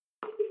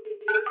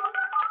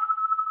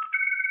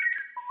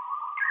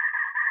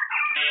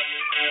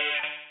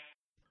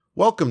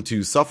Welcome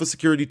to Sophos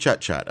Security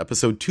Chat Chat,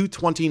 episode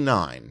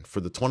 229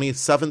 for the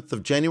 27th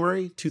of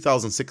January,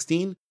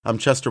 2016. I'm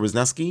Chester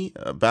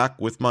Wisniewski, back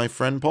with my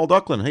friend Paul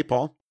Ducklin. Hey,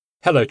 Paul.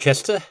 Hello,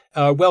 Chester.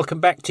 Welcome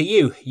back to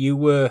you. You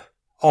were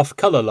off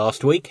colour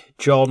last week.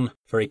 John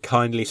very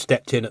kindly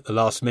stepped in at the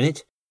last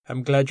minute.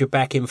 I'm glad you're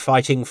back in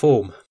fighting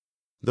form.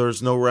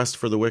 There's no rest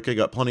for the wicked.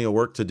 Got plenty of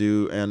work to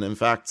do, and in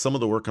fact, some of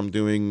the work I'm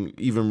doing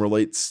even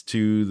relates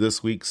to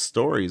this week's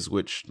stories,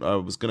 which I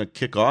was going to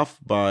kick off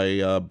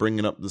by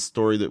bringing up the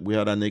story that we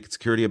had on Naked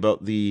Security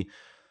about the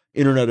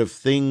Internet of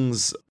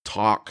Things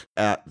talk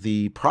at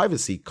the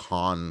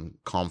PrivacyCon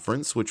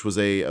conference, which was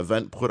a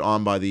event put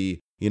on by the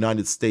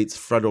United States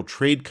Federal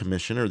Trade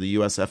Commission, or the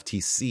US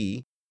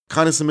FTC.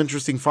 Kind of some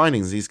interesting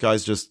findings. These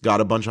guys just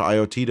got a bunch of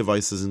IoT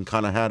devices and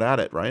kind of had at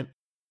it, right?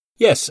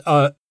 Yes,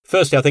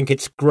 firstly, I think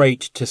it's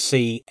great to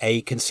see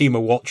a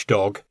consumer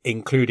watchdog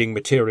including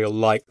material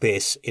like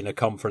this in a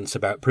conference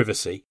about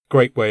privacy.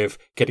 Great way of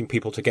getting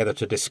people together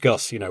to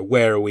discuss,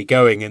 where are we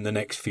going in the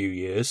next few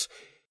years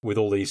with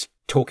all these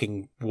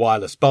talking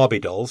wireless Barbie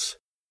dolls.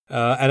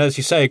 And as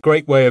you say, a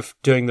great way of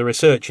doing the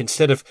research.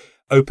 Instead of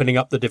opening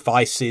up the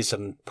devices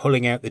and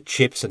pulling out the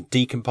chips and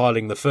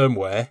decompiling the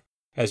firmware,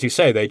 as you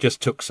say, they just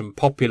took some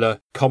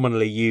popular,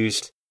 commonly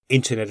used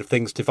Internet of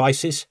Things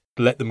devices,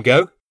 let them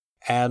go,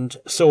 and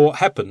saw what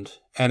happened.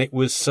 And it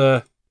was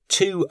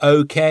 2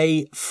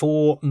 okay,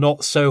 4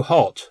 not so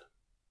hot,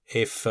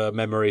 if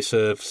memory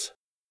serves.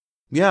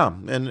 Yeah,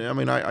 and I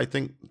mean, I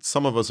think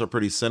some of us are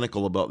pretty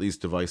cynical about these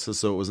devices,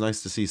 so it was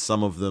nice to see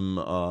some of them,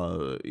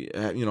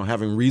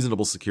 having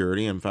reasonable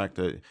security. In fact,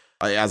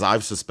 as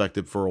I've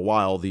suspected for a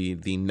while,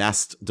 the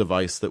Nest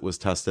device that was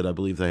tested, I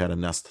believe they had a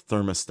Nest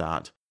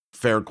thermostat,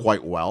 fared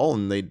quite well,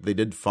 and they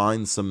did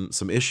find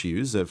some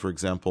issues. For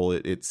example,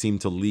 it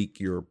seemed to leak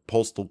your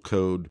postal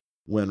code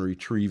when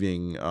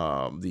retrieving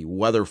the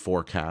weather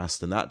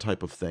forecast and that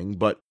type of thing.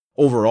 But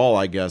overall,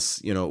 I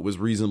guess, it was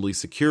reasonably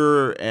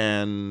secure,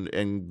 and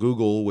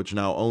Google, which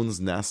now owns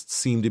Nest,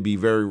 seemed to be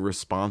very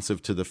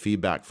responsive to the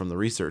feedback from the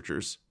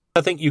researchers.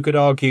 I think you could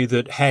argue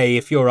that, hey,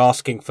 if you're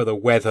asking for the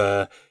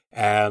weather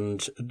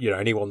and,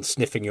 anyone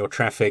sniffing your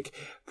traffic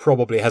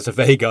probably has a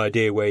vague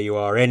idea where you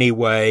are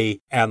anyway,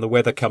 and the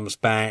weather comes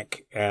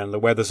back and the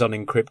weather's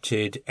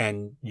unencrypted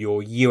and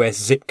your US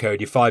zip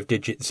code, your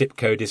 5-digit zip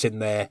code is in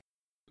there,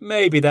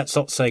 maybe that's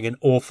not saying an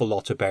awful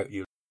lot about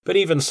you. But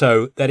even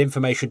so, that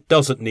information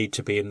doesn't need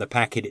to be in the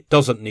packet. It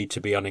doesn't need to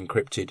be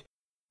unencrypted.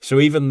 So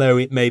even though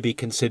it may be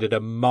considered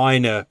a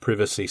minor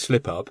privacy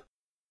slip-up,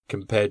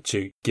 compared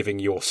to giving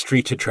your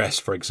street address,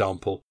 for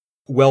example,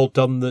 well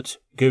done that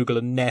Google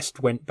and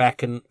Nest went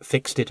back and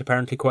fixed it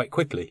apparently quite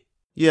quickly.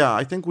 Yeah,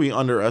 I think we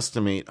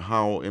underestimate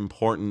how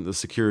important the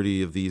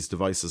security of these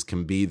devices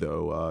can be,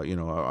 though.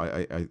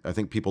 I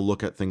think people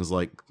look at things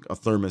like a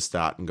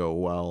thermostat and go,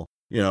 well,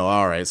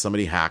 all right,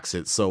 somebody hacks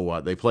it, so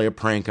what? They play a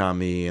prank on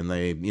me and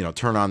they,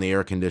 turn on the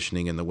air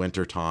conditioning in the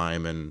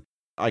wintertime, and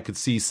I could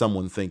see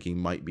someone thinking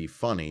might be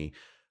funny.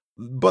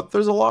 But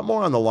there's a lot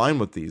more on the line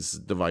with these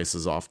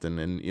devices often,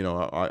 and,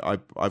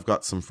 I've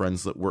got some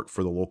friends that work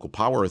for the local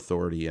power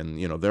authority, and,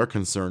 they're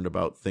concerned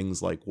about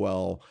things like,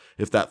 well,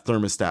 if that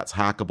thermostat's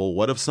hackable,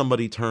 what if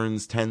somebody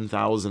turns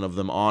 10,000 of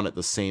them on at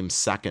the same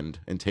second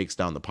and takes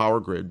down the power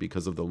grid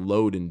because of the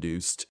load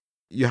induced?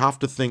 You have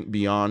to think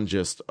beyond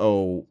just,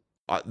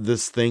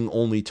 this thing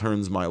only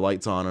turns my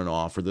lights on and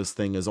off, or this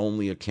thing is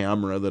only a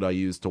camera that I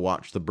use to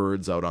watch the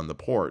birds out on the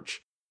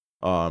porch.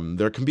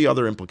 There can be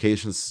other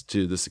implications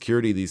to the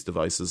security of these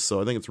devices,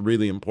 so I think it's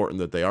really important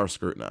that they are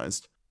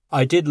scrutinized.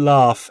 I did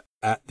laugh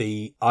at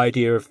the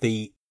idea of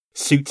the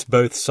suits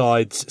both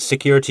sides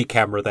security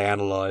camera they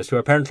analysed, where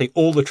apparently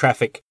all the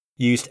traffic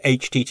used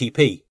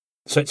HTTP.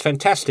 So it's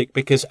fantastic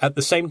because at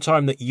the same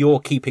time that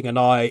you're keeping an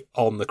eye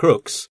on the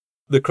crooks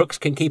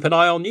can keep an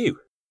eye on you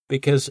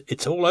because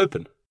it's all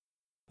open.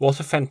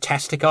 What a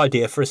fantastic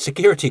idea for a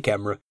security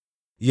camera.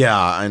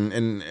 Yeah,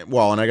 and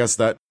I guess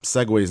that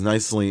segues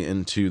nicely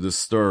into the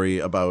story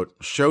about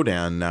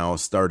Shodan now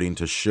starting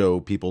to show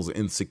people's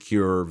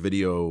insecure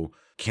video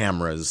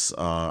cameras.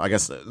 I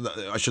guess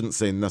I shouldn't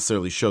say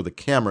necessarily show the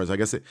cameras. I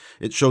guess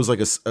it shows like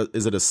is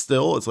it a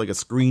still? It's like a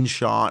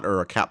screenshot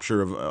or a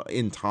capture of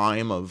in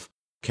time of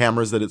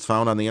cameras that it's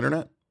found on the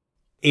internet?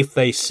 If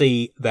they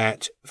see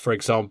that, for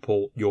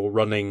example, you're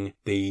running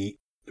the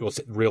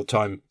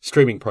real-time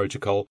streaming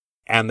protocol,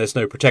 and there's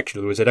no protection,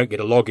 in other words, they don't get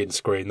a login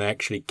screen, they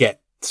actually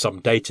get some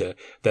data,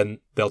 then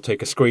they'll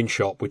take a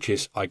screenshot, which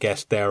is, I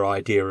guess, their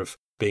idea of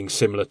being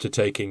similar to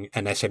taking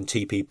an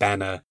SMTP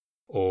banner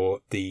or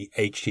the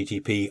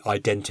HTTP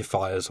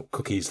identifiers or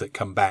cookies that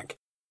come back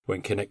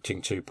when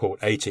connecting to port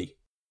 80.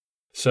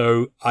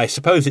 So I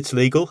suppose it's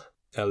legal,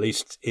 at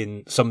least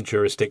in some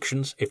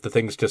jurisdictions, if the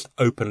thing's just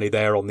openly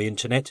there on the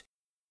internet.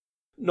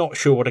 Not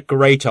sure what a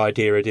great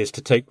idea it is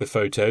to take the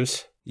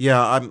photos.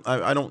 Yeah,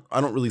 I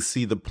don't really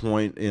see the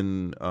point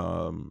in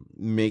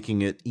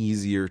making it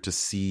easier to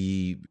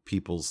see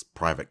people's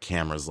private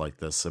cameras like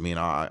this. I mean,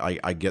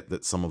 I get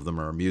that some of them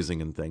are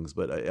amusing and things,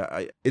 but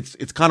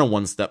it's kind of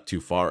one step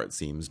too far, it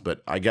seems.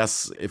 But I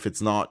guess if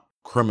it's not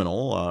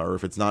criminal, or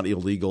if it's not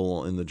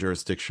illegal in the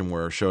jurisdiction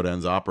where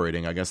Shodan's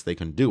operating, I guess they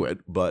can do it.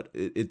 But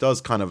it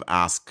does kind of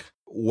ask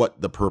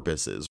what the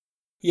purpose is.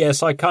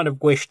 Yes, I kind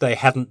of wish they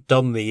hadn't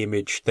done the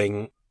image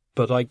thing,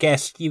 but I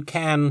guess you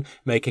can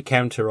make a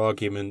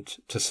counter-argument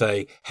to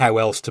say how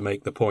else to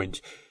make the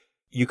point.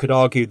 You could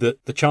argue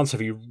that the chance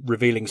of you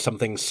revealing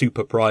something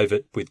super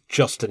private with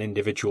just an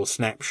individual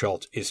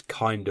snapshot is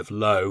kind of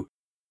low.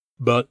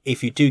 But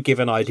if you do give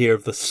an idea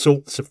of the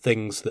sorts of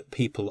things that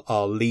people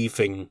are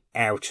leaving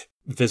out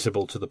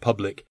visible to the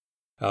public,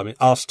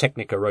 Ars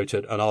Technica wrote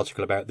an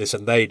article about this,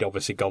 and they'd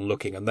obviously gone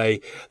looking, and they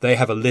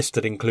have a list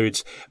that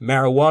includes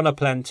marijuana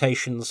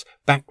plantations,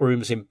 back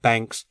rooms in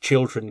banks,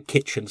 children,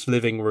 kitchens,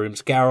 living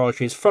rooms,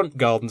 garages, front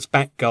gardens,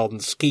 back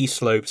gardens, ski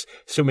slopes,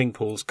 swimming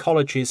pools,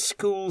 colleges,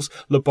 schools,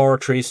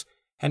 laboratories,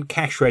 and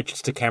cash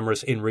register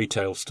cameras in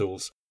retail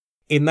stores.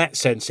 In that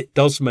sense, it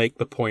does make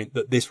the point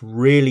that this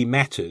really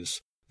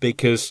matters,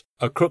 because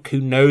a crook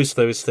who knows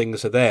those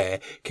things are there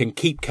can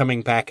keep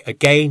coming back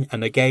again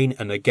and again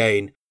and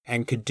again,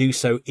 and can do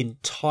so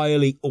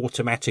entirely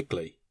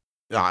automatically.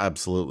 Yeah,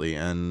 absolutely.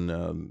 And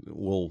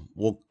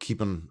we'll keep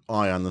an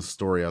eye on this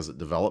story as it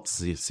develops,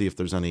 see if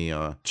there's any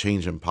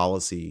change in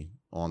policy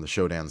on the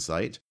Shodan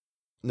site.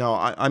 Now,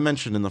 I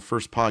mentioned in the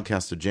first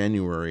podcast of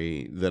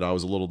January that I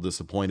was a little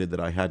disappointed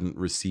that I hadn't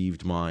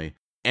received my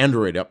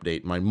Android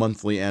update, my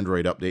monthly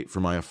Android update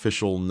for my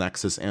official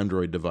Nexus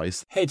Android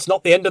device. Hey, it's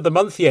not the end of the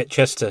month yet,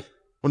 Chester.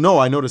 Well, no,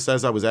 I noticed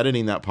as I was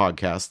editing that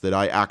podcast that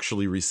I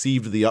actually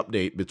received the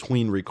update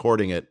between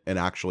recording it and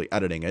actually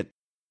editing it.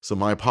 So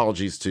my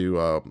apologies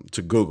to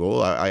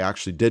Google. I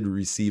actually did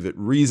receive it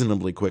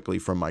reasonably quickly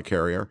from my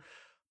carrier.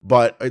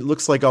 But it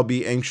looks like I'll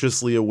be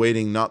anxiously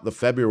awaiting not the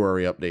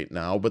February update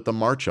now, but the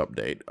March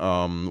update.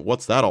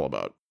 What's that all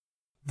about?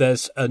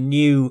 There's a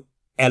new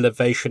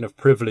elevation of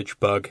privilege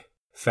bug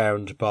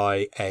found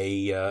by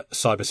a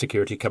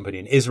cybersecurity company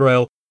in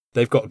Israel.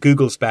 They've got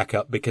Google's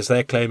backup because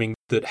they're claiming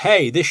that,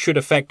 hey, this should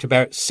affect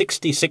about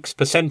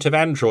 66% of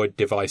Android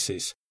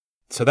devices.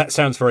 So that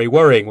sounds very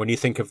worrying when you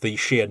think of the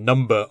sheer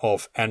number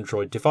of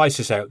Android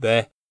devices out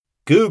there.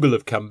 Google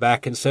have come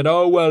back and said,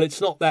 oh, well,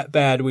 it's not that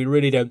bad. We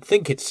really don't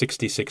think it's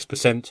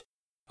 66%.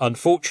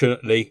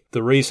 Unfortunately,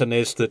 the reason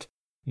is that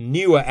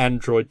newer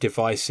Android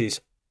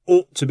devices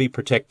ought to be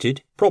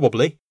protected,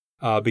 probably,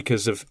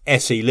 because of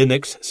SE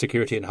Linux,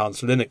 Security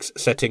Enhanced Linux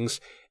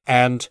settings,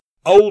 and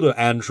older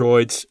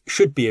Androids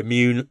should be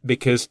immune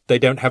because they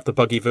don't have the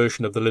buggy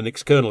version of the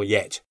Linux kernel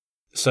yet.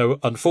 So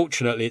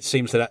unfortunately, it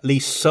seems that at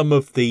least some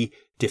of the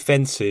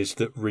defenses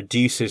that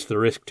reduces the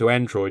risk to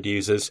Android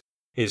users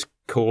is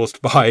caused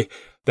by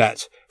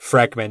that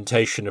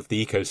fragmentation of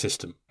the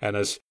ecosystem. And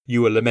as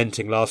you were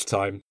lamenting last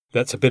time,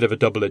 that's a bit of a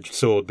double-edged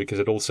sword because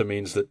it also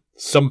means that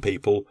some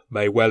people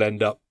may well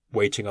end up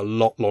waiting a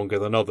lot longer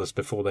than others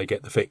before they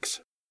get the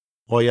fix.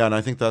 Well, yeah, and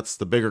I think that's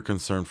the bigger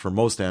concern for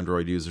most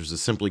Android users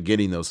is simply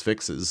getting those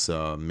fixes.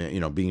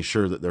 Being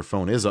sure that their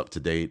phone is up to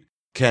date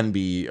can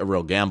be a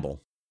real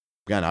gamble.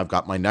 Again, I've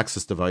got my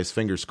Nexus device,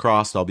 fingers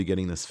crossed, I'll be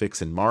getting this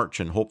fix in March,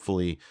 and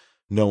hopefully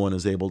no one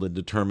is able to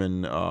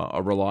determine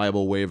a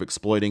reliable way of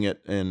exploiting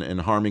it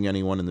and harming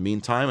anyone in the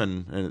meantime,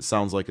 and it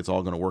sounds like it's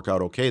all going to work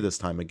out okay this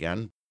time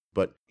again.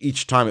 But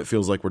each time it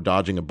feels like we're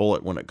dodging a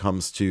bullet when it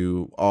comes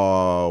to,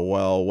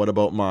 what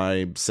about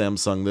my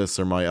Samsung this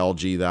or my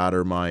LG that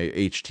or my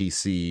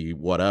HTC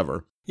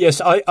whatever?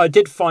 Yes, I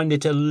did find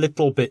it a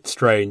little bit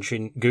strange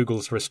in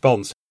Google's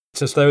response.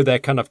 It's as though they're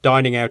kind of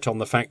dining out on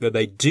the fact that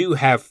they do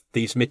have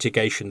these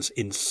mitigations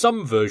in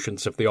some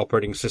versions of the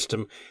operating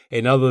system.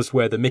 In others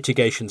where the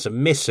mitigations are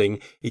missing,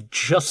 it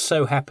just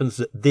so happens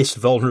that this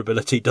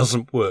vulnerability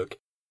doesn't work.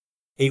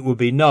 It would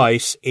be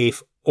nice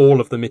if all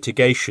of the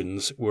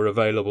mitigations were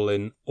available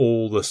in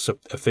all the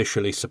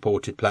officially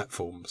supported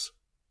platforms.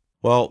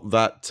 Well,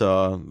 that's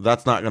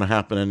not going to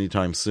happen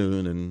anytime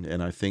soon,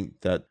 and I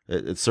think that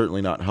it's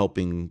certainly not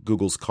helping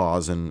Google's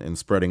cause in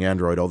spreading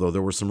Android, although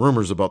there were some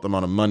rumors about the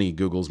amount of money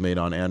Google's made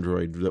on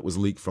Android that was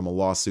leaked from a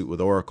lawsuit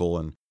with Oracle,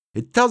 and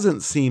it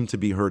doesn't seem to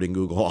be hurting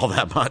Google all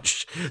that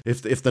much.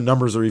 If the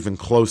numbers are even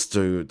close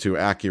to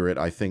accurate,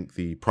 I think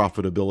the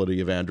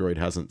profitability of Android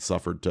hasn't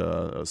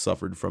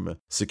suffered from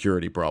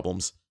security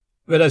problems.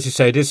 But as you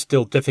say, it is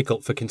still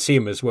difficult for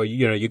consumers where,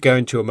 you go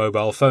into a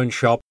mobile phone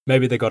shop,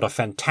 maybe they got a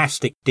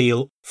fantastic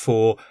deal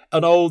for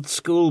an old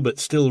school but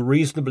still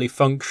reasonably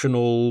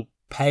functional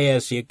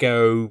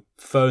pay-as-you-go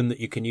phone that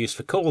you can use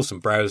for calls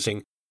and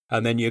browsing,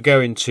 and then you go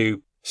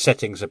into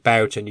settings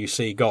about and you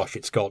see, gosh,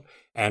 it's got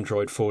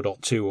Android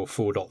 4.2 or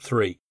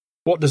 4.3.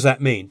 What does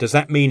that mean? Does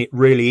that mean it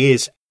really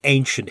is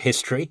ancient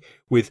history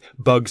with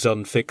bugs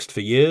unfixed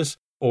for years?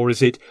 Or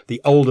is it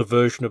the older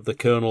version of the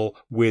kernel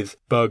with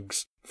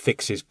bugs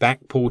fixes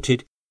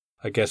backported?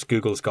 I guess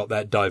Google's got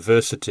that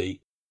diversity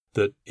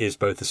that is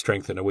both a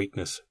strength and a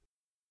weakness.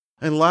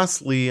 And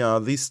lastly,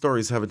 these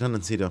stories have a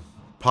tendency to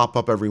pop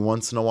up every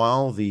once in a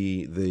while.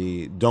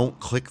 The don't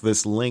click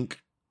this link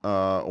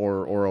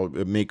or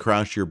it may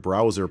crash your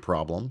browser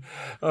problem.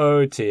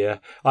 Oh dear.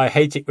 I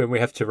hate it when we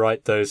have to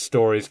write those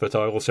stories, but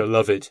I also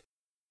love it.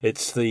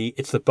 It's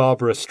the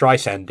Barbara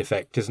Streisand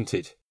effect, isn't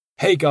it?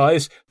 hey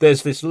guys,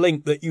 there's this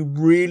link that you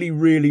really,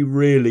 really,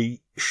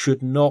 really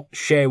should not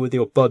share with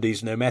your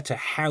buddies, no matter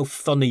how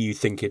funny you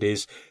think it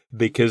is,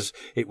 because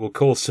it will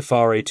cause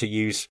Safari to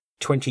use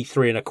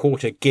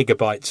 23.25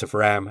 gigabytes of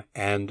RAM,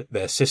 and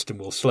their system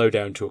will slow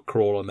down to a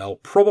crawl, and they'll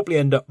probably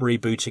end up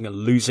rebooting and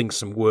losing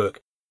some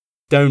work.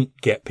 Don't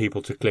get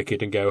people to click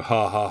it and go,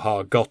 ha ha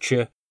ha,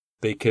 gotcha,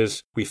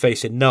 because we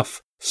face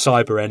enough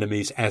cyber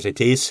enemies as it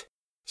is.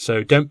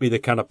 So don't be the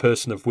kind of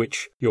person of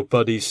which your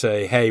buddies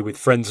say, hey, with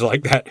friends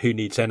like that, who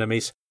needs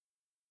enemies?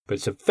 But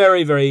it's a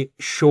very, very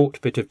short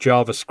bit of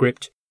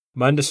JavaScript.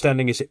 My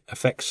understanding is it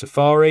affects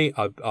Safari.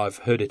 I've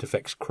heard it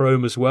affects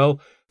Chrome as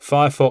well.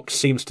 Firefox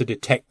seems to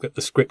detect that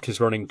the script is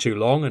running too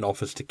long and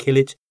offers to kill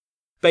it.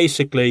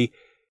 Basically,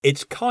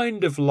 it's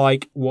kind of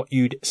like what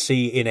you'd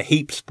see in a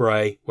heap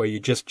spray, where you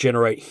just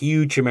generate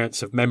huge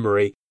amounts of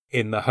memory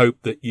in the hope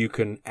that you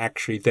can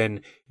actually then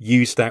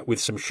use that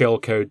with some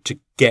shellcode to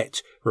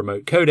get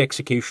remote code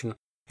execution,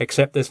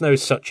 except there's no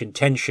such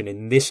intention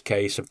in this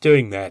case of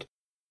doing that.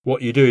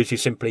 What you do is you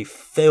simply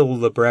fill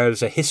the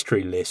browser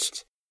history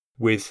list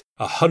with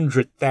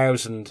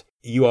 100,000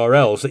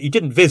 URLs that you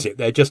didn't visit.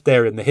 They're just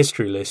there in the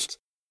history list.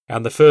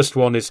 And the first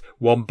one is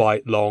 1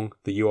 byte long,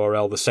 the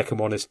URL. The second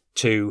one is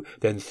 2,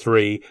 then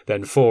 3,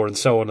 then 4, and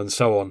so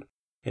on,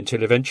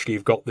 until eventually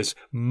you've got this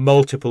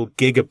multiple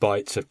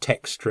gigabytes of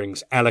text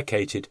strings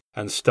allocated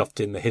and stuffed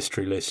in the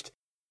history list.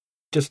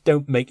 Just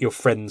don't make your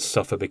friends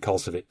suffer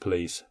because of it,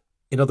 please.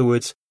 In other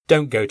words,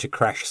 don't go to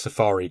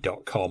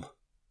crashsafari.com.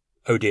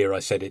 Oh dear, I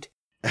said it.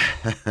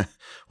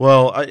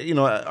 Well,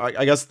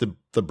 I guess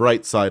the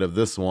bright side of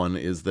this one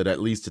is that at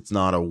least it's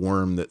not a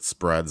worm that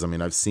spreads. I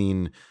mean, I've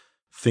seen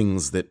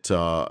things that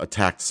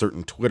attacked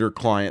certain Twitter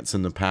clients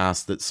in the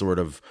past that sort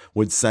of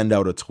would send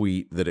out a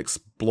tweet that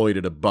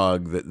exploited a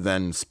bug that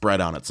then spread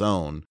on its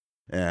own.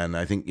 And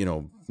I think,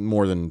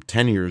 more than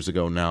 10 years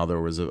ago now, there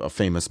was a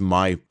famous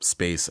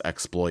MySpace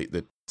exploit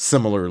that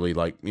similarly,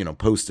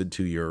 posted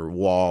to your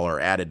wall or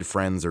added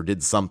friends or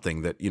did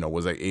something that,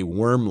 was a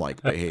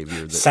worm-like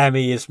behavior. That...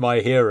 Sammy is my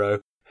hero.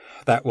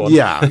 That one.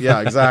 Yeah,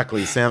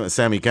 exactly.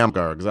 Sammy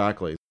Kamkar,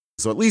 exactly.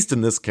 So at least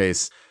in this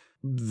case,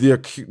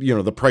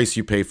 the price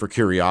you pay for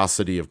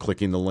curiosity of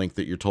clicking the link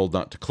that you're told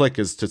not to click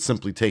is to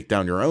simply take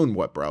down your own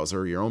web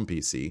browser or your own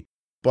PC.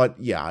 But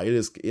yeah, it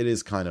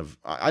is kind of,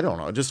 I don't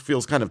know, it just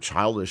feels kind of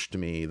childish to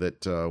me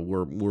that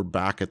we're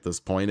back at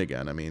this point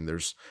again. I mean,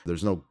 there's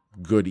no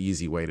good,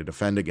 easy way to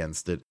defend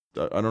against it.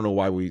 I don't know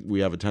why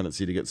we have a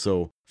tendency to get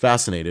so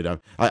fascinated.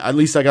 At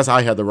least I guess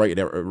I had the right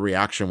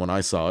reaction when I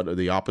saw it,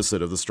 the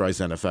opposite of the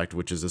Streisand effect,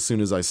 which is as soon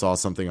as I saw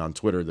something on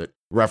Twitter that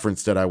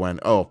referenced it, I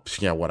went, oh,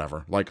 yeah,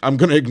 whatever. Like, I'm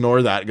going to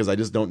ignore that because I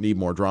just don't need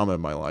more drama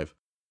in my life.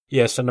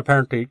 Yes, and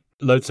apparently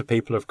loads of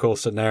people, of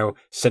course, are now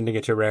sending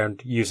it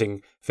around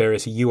using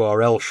various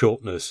URL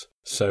shorteners,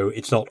 so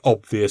it's not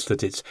obvious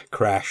that it's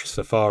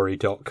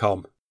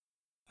crashsafari.com.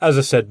 As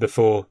I said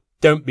before,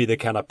 don't be the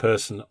kind of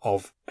person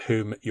of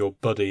whom your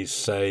buddies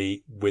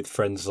say, with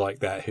friends like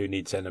that, who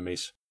needs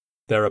enemies.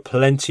 There are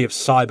plenty of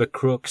cyber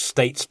crooks,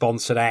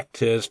 state-sponsored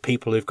actors,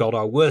 people who've got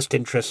our worst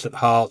interests at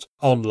heart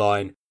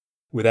online,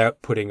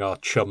 without putting our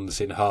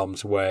chums in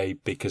harm's way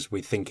because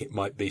we think it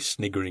might be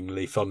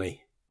sniggeringly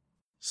funny.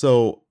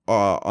 So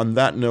on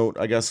that note,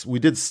 I guess we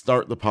did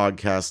start the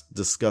podcast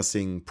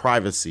discussing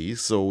privacy,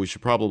 so we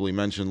should probably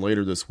mention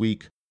later this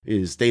week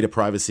is Data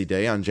Privacy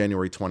Day on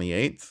January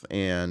 28th,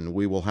 and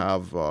we will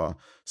have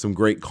some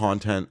great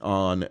content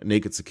on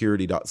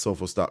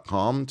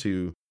nakedsecurity.sophos.com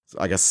to,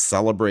 I guess,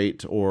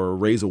 celebrate or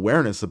raise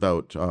awareness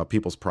about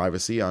people's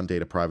privacy on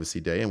Data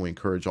Privacy Day, and we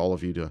encourage all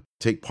of you to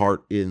take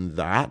part in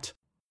that.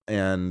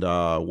 And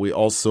we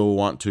also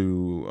want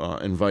to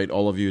invite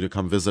all of you to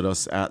come visit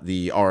us at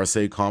the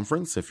RSA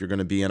conference. If you're going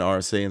to be in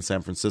RSA in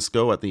San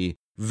Francisco at the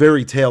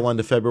very tail end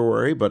of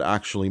February, but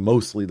actually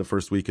mostly the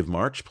first week of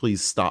March,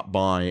 please stop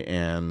by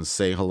and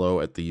say hello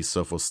at the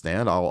Sophos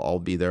stand. I'll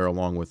be there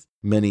along with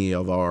many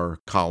of our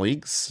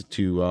colleagues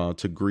to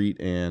greet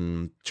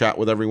and chat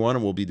with everyone,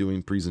 and we'll be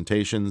doing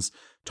presentations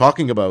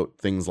talking about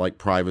things like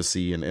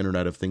privacy and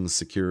Internet of Things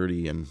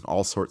security and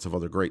all sorts of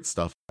other great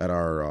stuff at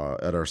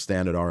our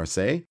stand at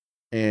RSA.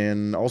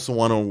 And also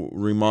want to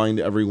remind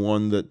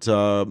everyone that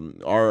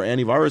our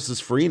antivirus is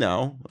free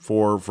now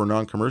for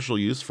non-commercial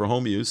use, for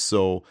home use.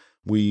 So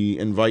we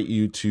invite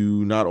you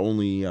to not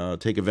only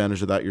take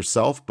advantage of that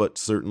yourself, but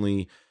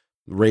certainly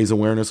raise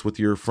awareness with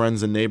your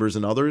friends and neighbors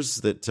and others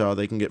that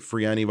they can get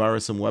free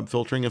antivirus and web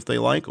filtering if they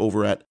like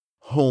over at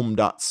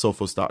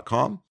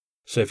home.sophos.com.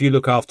 So if you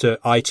look after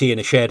IT in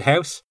a shared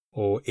house,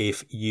 or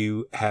if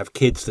you have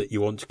kids that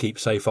you want to keep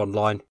safe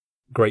online,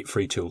 great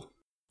free tool.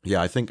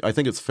 Yeah, I think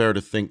it's fair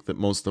to think that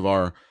most of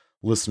our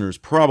listeners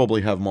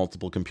probably have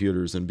multiple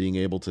computers, and being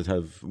able to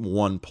have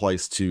one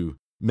place to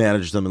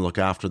manage them and look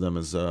after them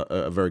is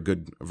a very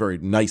good, very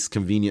nice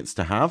convenience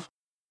to have.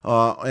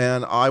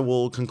 And I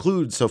will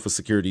conclude Sophos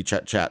Security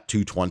Chat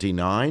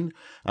 229.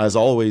 As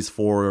always,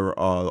 for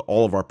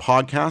all of our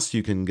podcasts,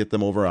 you can get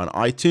them over on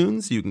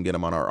iTunes. You can get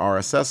them on our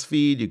RSS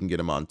feed. You can get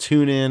them on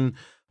TuneIn,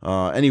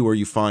 anywhere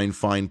you find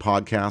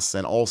podcasts,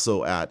 and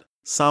also at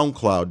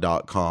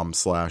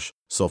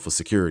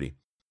soundcloud.com/sofasecurity.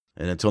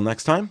 And until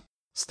next time,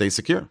 stay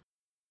secure.